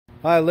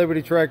Hi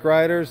Liberty Trike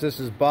riders,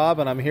 this is Bob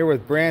and I'm here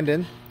with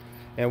Brandon,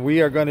 and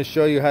we are going to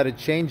show you how to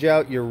change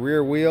out your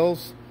rear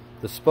wheels,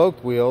 the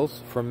spoked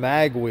wheels, for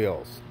mag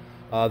wheels.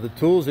 The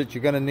tools that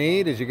you're going to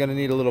need is you're going to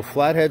need a little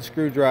flathead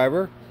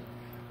screwdriver,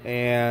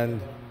 and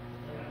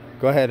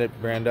go ahead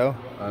Brando.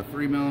 A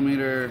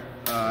 3mm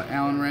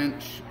Allen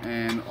wrench,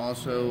 and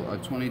also a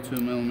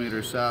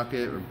 22mm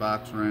socket or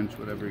box wrench,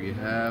 whatever you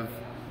have.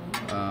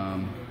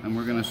 And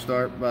we're going to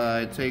start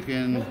by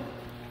taking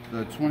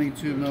the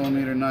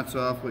 22mm nuts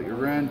off with your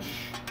wrench.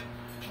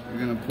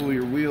 You're going to pull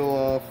your wheel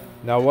off.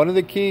 Now one of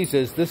the keys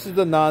is, this is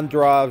the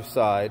non-drive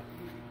side.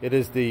 It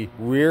is the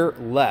rear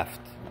left.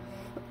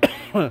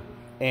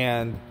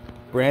 And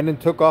Brandon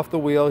took off the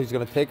wheel. He's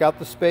going to take out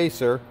the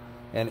spacer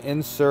and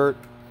insert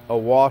a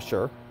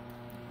washer,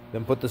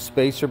 then put the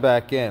spacer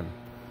back in.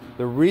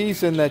 The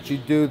reason that you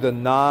do the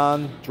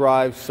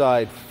non-drive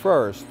side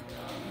first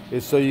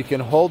is so you can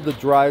hold the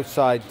drive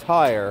side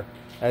tire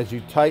as you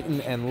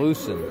tighten and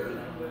loosen.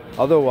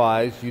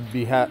 Otherwise, you'd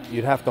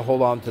have to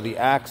hold on to the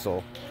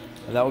axle,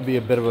 and that would be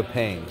a bit of a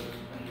pain.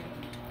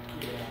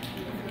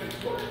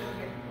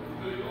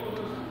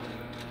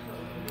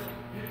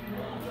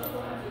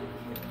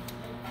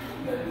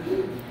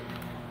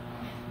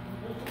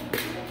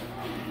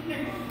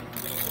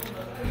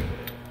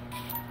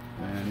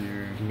 And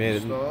you're Made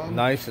it installed.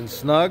 nice and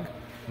snug.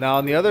 Now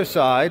on the other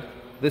side,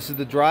 this is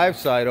the drive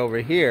side over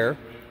here.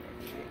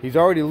 He's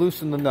already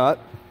loosened the nut.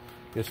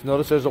 Just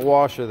notice there's a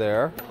washer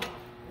there.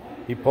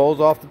 He pulls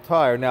off the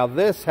tire. Now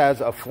this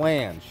has a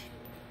flange.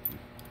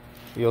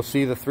 You'll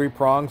see the 3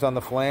 prongs on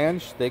the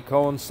flange. They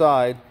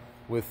coincide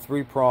with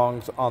 3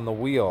 prongs on the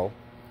wheel,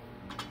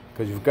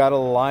 because you've got to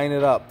line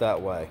it up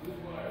that way.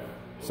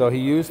 So he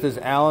used his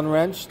Allen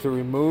wrench to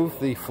remove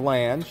the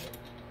flange.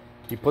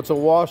 He puts a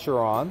washer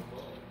on.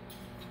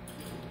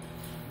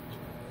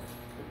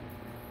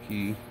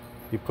 Key.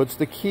 He puts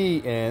the key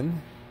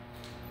in.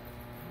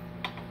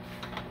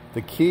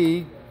 The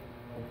key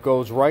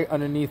goes right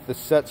underneath the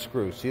set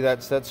screw. See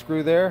that set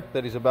screw there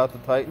that he's about to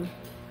tighten?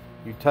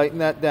 You tighten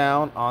that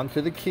down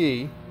onto the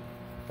key.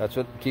 That's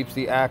what keeps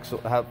the axle,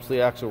 helps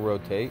the axle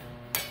rotate.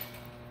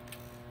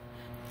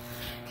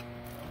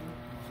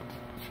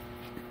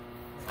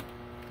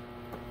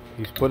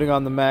 He's putting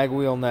on the mag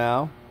wheel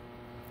now.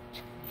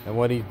 And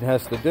what he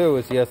has to do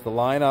is he has to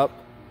line up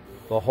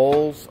the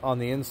holes on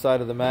the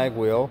inside of the mag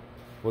wheel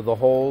with the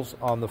holes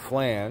on the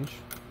flange.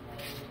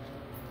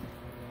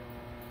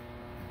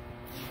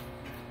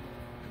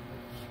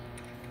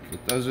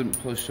 It doesn't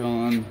push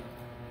on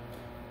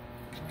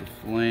the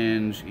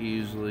flange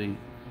easily.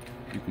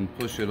 You can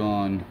push it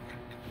on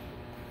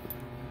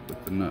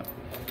with the nut.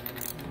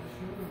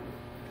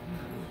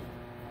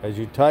 As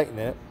you tighten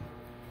it,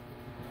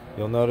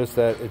 you'll notice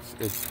that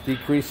it's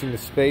decreasing the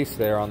space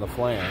there on the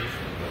flange.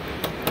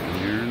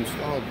 And you're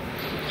installed.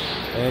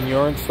 And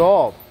you're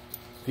installed.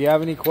 If you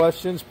have any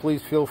questions,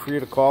 please feel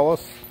free to call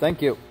us.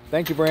 Thank you.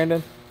 Thank you,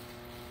 Brandon.